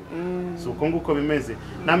kimwe suko nguko bimeze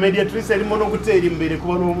na Mediatrice arimo no gutera imbere ku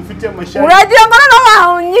bantu bamufite amashyi uragira ngo no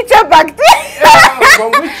nyice bagti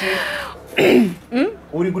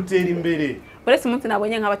uri gutera imbere uretse umunsi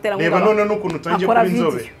nabonye nk'abatera ngo reba none n'ukuntu utangiye kuba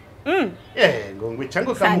inzobe ngongwe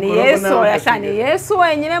cyangwa kamukorogo yashani Yesu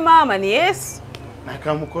wenyine mama ni Yesu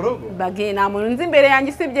nakamukorogo bagi nta muntu nzi imbere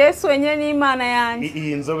yanjye sibye Yesu wenyine n'Imana yanjye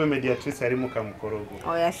iyi nzobe Mediatrice ari mu kamukorogo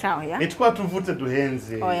oya shaho ya nitwa tuvutse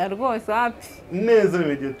duhenze oya rwose wapi neza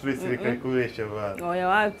Mediatrice reka kubesha abantu oya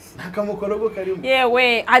wapi nakamukorogo karimo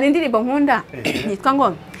yewe hari indirimbo nkunda nitwa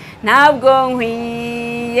ngo ntabwo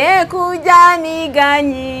nkwiye kujya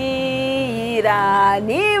niganyira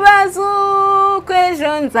nibazuko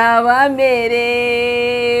ejo nzaba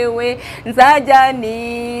merewe nzajya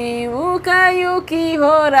nibuka yuko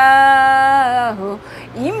ihoraho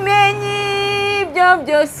imenye ibyo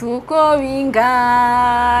byose uko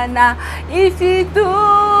bingana ifite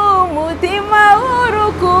umutima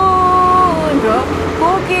w'urukundo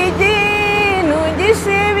kuko igintu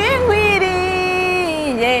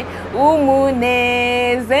gishibinkwiriye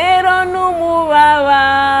umunezero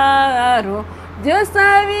n'umubabaro byose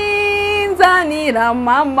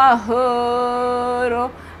abinzaniramo amahoro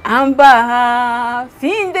amba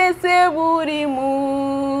hafi ndetse buri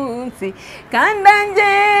munsi kandi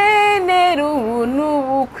angenera ubuntu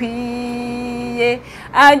bukwiye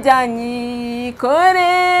ajya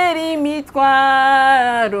nyikorera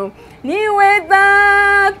imitwaro niwe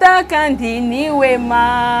data kandi niwe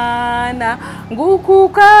mana nguko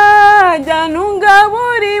ukajya ntunga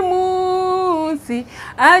buri munsi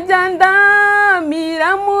ajya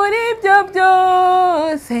ndamira muri ibyo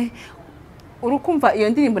byose urukumva iyo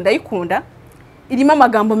ndirimbo ndayikunda irimo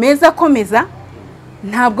amagambo meza akomeza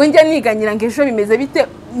ntabwo njya niganyira ngo ejo bimeze bite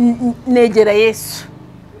negera Yesu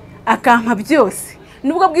akampa byose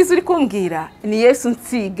nubwo bwiza uri kumbwira ni Yesu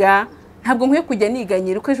nsiga ntabwo nkwiye kujya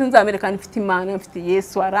niganyira uko ejo nzamere kandi mfite Imana mfite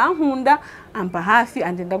Yesu arankunda amba hafi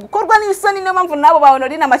andenda gukorwa n'isoni niyo mpamvu nabo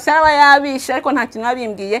bahonora n'amashyara yabisha ariko nta kintu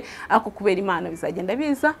abimbwiye ako kubera Imana bizagenda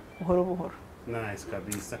biza buhoro buhoro. Nice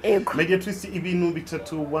kabisa. Mediatrice ibintu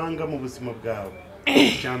bitatu wanga mu buzima bwawe.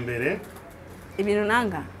 Cyambere ibintu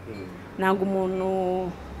nanga nanga umuntu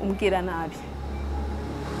umbwira nabi.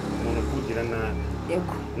 Umuntu kugira nabi.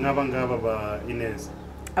 Yego. Nkaba ngaba ba Inez.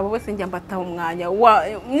 Abo bose njya mbataho umwanya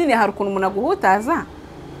nyine hari ukuntu umuntu aguhutaza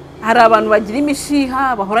hari abantu bagira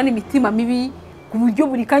imishiha bahorana imitima mibi ku buryo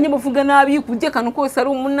buri kanya bavuga nabi kugekana kose ari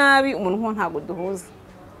umunabi umuntu nko ntago duhuza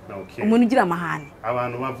umuntu ugira amahane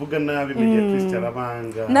abantu bavuga nabi mediatrice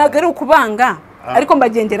arabanga naga ari ukubanga ariko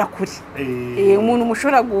mbagendera kuri umuntu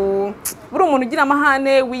mushobora buri umuntu ugira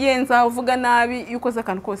amahane wiyenza uvuga nabi yuko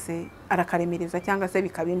zakantu kose arakaremereza cyangwa se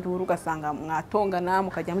bikabindura ugasanga mwatongana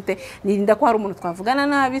mukajya mute nirinda ko hari umuntu twavugana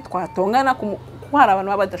nabi twatongana ko hari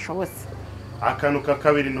abantu baba badashobotse akantu ka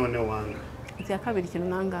kabiri none wanga icya kabiri kintu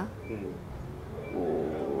nanga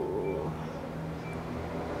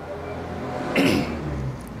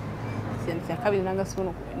ikintu cya kabiri nanga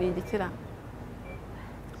suno ni igikira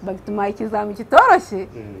bagituma ikizami kitoroshye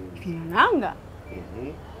ibintu nanga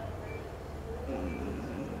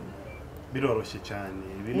biroroshye cyane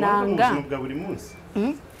ibintu mu bwa buri munsi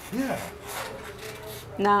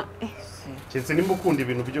na cyese nimba ukunda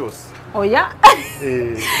ibintu byose oya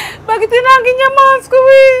bagiti nanga inyamaswa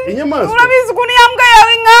inyamaswa urabizi ukuntu yambwa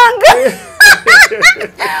yawe inkanga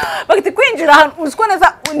bagiti kwinjira ahantu uziko neza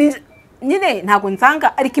nyine ntago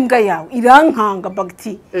nzanga ariko imbwa yawe irankanga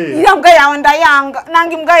bagiti irambwa yawe ndayanga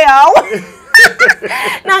nanga imbwa yawe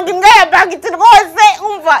nanga imbwa ya bagiti rwose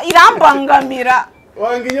umva irambangamira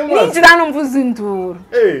wanga inyamaswa ninjira hano mvuza induru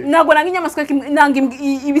ntago nanga inyamaswa nanga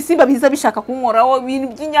ibisimba biza bishaka kunkoraho ibintu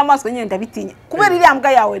by'inyamaswa nyine ndabitinya kubera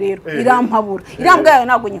irambwa yawe rero irampabura irambwa yawe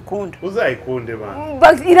ntago nyikunda uzayikunde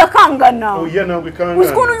bana irakangana oya ntabwo ikangana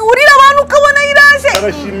ukuntu urira abantu ukabona iraje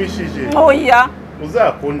arashimishije oya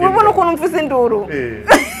uzakunde ubona ukuntu mvuza induru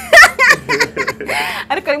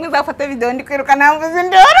ariko rimwe uzafata video ndi kwirukana mvuza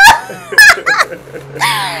induru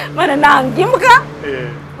mana nanga imbwa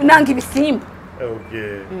nanga ibisimba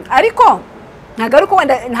ariko ntago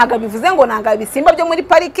wenda ntago bivuze ngo nanga ibisimba byo muri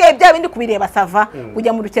parike bya bindi kubireba sava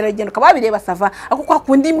kujya mu rukerarugendo ukaba bireba sava ako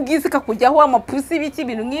kwakunda imbwizi kakujyaho amapusi biki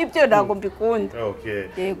ibintu nk'ibyo ntago mbikunda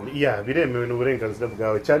ya biremewe n'uburenganzira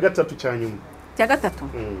bwawe cya gatatu cya nyuma cya gatatu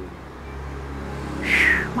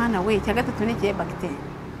mana we cya gatatu ni igihe bagiteri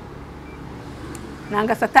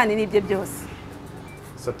nanga satani n'ibyo byose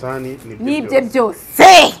satani n'ibyo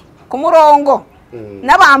byose ku murongo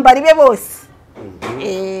n'abambari be bose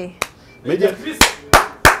mediatrice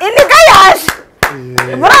indiga yaje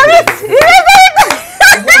murabizi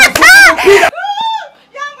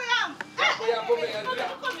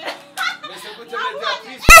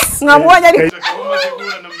mwamubonye ariko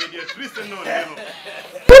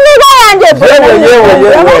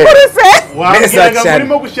wambwiraga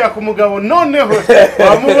urimo gushaka umugabo noneho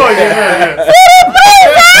wamubonye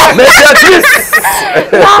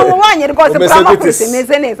namubonye rwose kuramukubise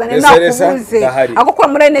meze neza nakubuze agukura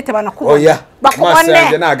muri nete banakubona bakubone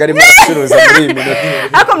yanjye ntago arimo aracuruza muri iyi minota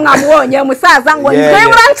ariko mwamubonye umusaza ngo njye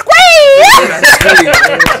buranshwe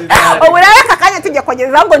uburaye akanya tujya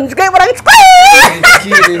kugeza ngo njye buranshwe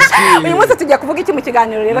uyu munsi tujya kuvuga iki mu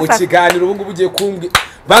kiganiro rero mu kiganiro ubu ngubu ugiye kumbwira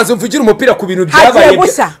banza umvugire umupira ku bintu byabaye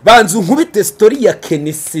banza unkubite story ya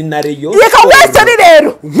Kenisi na Reyo yeka story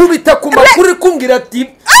rero nkubita ku makuru kumbwira ati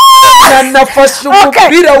nafashe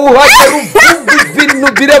umupira uhagera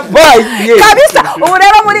ibintu birabaye kabisa ubu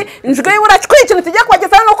rero muri njwe buracwe ikintu tujya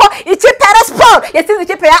kubageza nuko ikipe ya Sport yatsinze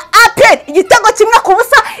ikipe ya APR igitego kimwe ku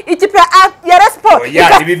busa ikipe ya Sport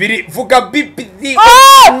ibi bibiri vuga bibiri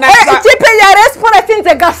ikipe ya Sport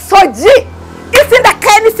yatsinze Gasogi isinda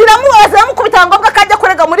Kenisi ramubaza mukubita ngombwa kajya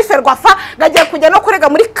kurega muri Ferwafa gagiye kujya no kurega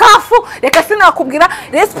muri kafu reka sinakubwira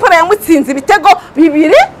Sport yamutsinze ibitego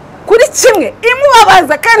bibiri kuri kimwe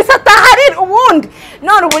imubabaza Kenisi atahari ubundi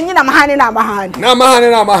none ubu nyine amahane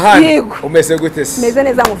n'amahane umeze gute se meze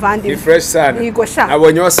neza muvandimwe ni fresh sana yego sha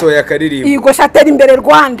nabonye wasohoye akaririmbo yego sha tera imbere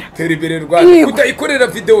Rwanda utayikorera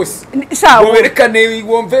videos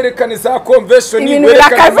womverekane za convention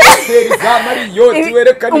werekane za Marriott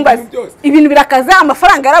werekane ibintu byose ibintu birakaza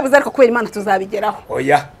amafaranga yarabuze ariko kubera Imana tuzabigeraho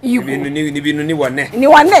oya ibintu ni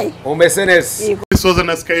wane umeze neza bisoza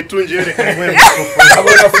na Sky2 njerekane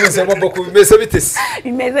abona fuze bombo kubimeze bitese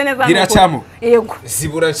bimeze neza biracamo yego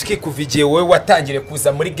zibura nshiki kuvigiye wowe watangire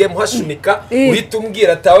kuza muri game hashunika uhita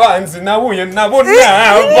umbwira atabanzi nabuye nabona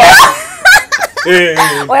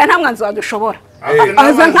oya nta mwanzi wadushobora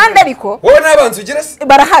aza nkande ariko wowe nabanzi ugira se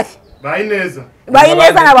barahari bayineza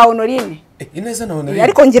na ba Honorine ineza na Honorine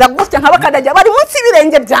ariko ngira gutya nkabakadajya bari munsi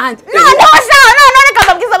ibirenge byanje none washaka none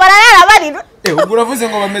kababwiza barayara barira ubwo uravuze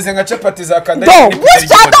ngo bameze nka capati za kandagira ni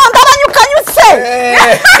gutya ndabanyukanyutse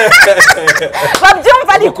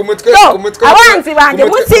babyumva ari ku mutwe abanzi banje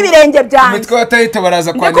munsi ibirenge byanje umutwe watahita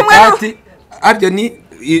baraza kwandika ati aryo ni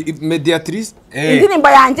mediatrice indirimbo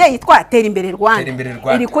yanjye yitwa Tera imbere Rwanda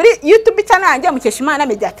iri kuri YouTube channel yanjye Mukeshimana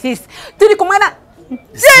Mediatrice turi kumwe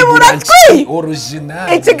Zibura twi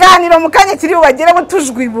original ikiganiro mukanya kiri bubagere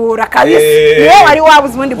mutujwibura kabisa niwe wari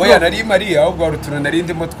wabuze ubundi bwo nari Maria ahubwo warutuna nari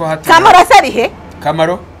ndimo twahati Kamaro sarihe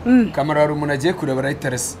Kamaro hari umuntu agiye kureba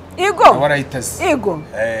arayitarase Igo abarayitase Igo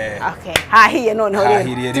okay hahiye noneho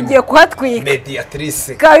rero tugiye kuhatwika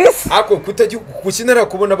mediatrice kabisa ako kutajya kukinara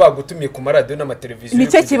kubona bagutumiye ku maradiyo n'amateleviziyo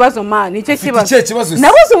nicyo kibazo man nicyo kibazo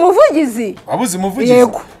nabuze umuvugizi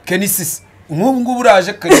yego Kenisi ngubu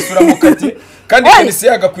uraje kagisura mu kati kandi Kenisi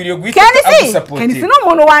yagakwiriye guhita agusapota Kenisi no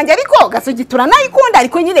umuntu wanjye ariko gasogitura nayikunda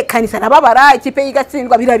ariko nyine Kenisi arababara ikipe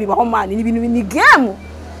yigatsindwa birabibaho man ni ibintu ni game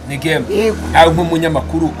nawe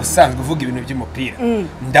nk'umunyamakuru usanzwe uvuga ibintu by'umupira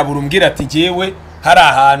ndabura umbwira ati jewe hari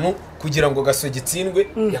ahantu kugira ngo Gasogi itsindwe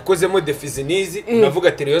yakozemo defizinizi unavuga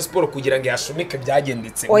ati Rayon Sport kugira ngo yashumike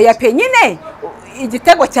byagendetse oya pe nyine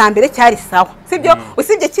igitego cya mbere cyari sawa sibyo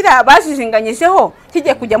usibye kira bajijinganyijeho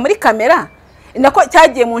kigiye kujya muri kamera nako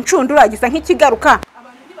cyagiye mu ncundura gisa nk'ikigaruka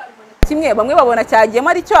kimwe bamwe babona cyagiyemo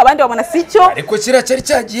ari cyo abandi babona si cyo ariko kira cyari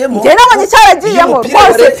cyagiyemo njye nabonye cyaragiyemo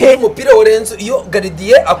rwose pe umupira warenze iyo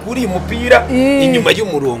Gardien akuriye umupira inyuma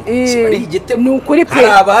y'umurongo ari igitego nukuri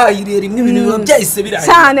pe abahiriye rimwe ibintu byahise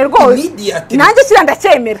birangira cyane rwose nanjye kira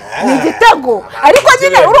ndacyemera ni igitego ariko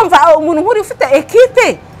nyine urumva umuntu nkuri ufite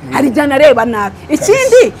equipe hari jana reba nabi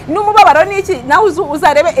ikindi n'umubabaro niki nawe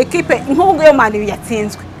uzarebe equipe nk'ubwo yo mani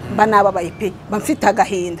yatsinzwe mba nababaye pe bamfite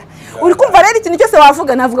agahinda uri kumva rero ikintu cyose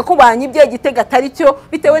wavuga navuga ko banyibye igitega atari cyo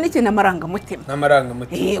bitewe n'ikintu amarangamutima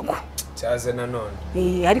yego cyaze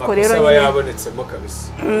nanone ariko rero nyine yabonetsemo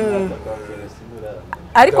kabisa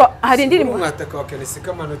ariko hari indirimbo umwataka wa Kenisi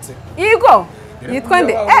kamanutse yego yitwa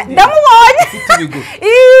nde ndamubonye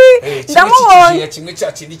ndamubonye kimwe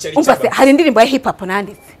cyakindi cyari cyane hari indirimbo ya hip hop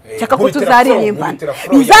nanditse cyaka ko tuzaririmbana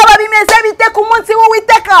bizaba bimeze bite ku munsi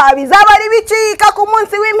w'Uwiteka bizaba ari bicika ku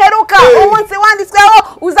munsi w'imperuka umunsi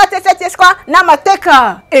wanditsweho uzateshekeshwa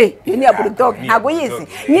n'amateka ni ya bulldog ntago yizi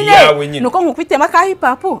nyine nuko nkufitema ka hip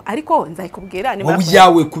hop ariko nzayikubwira ni wowe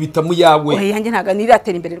yawe kubita mu yawe yanjye ntaga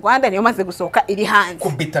niratera imbere Rwanda niyo maze gusohoka iri hanze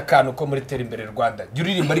kubita kantu ko muri tera imbere Rwanda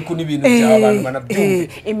juririmba ariko n'ibintu by'abantu banabyumve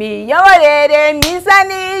imiyoborere myiza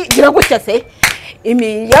ni gira gutya se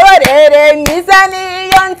imiyoborere myiza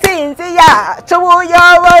niyo nsinzi yacu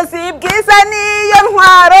ubuyobozi bwiza niyo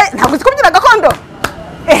ntwaro ntabwo uzi kubyina gakondo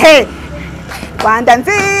Rwanda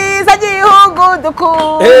nziza gihugu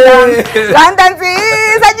dukunda Rwanda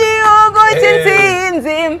nziza gihugu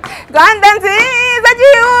cy'intsinzi Rwanda nziza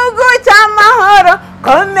gihugu cy'amahoro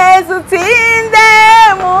komeza utsinde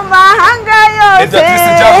mu mahanga yose Edatise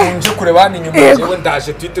cyangwa nje kureba hano inyuma jewe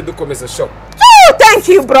ndaje twite dukomeza show thank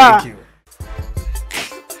you bro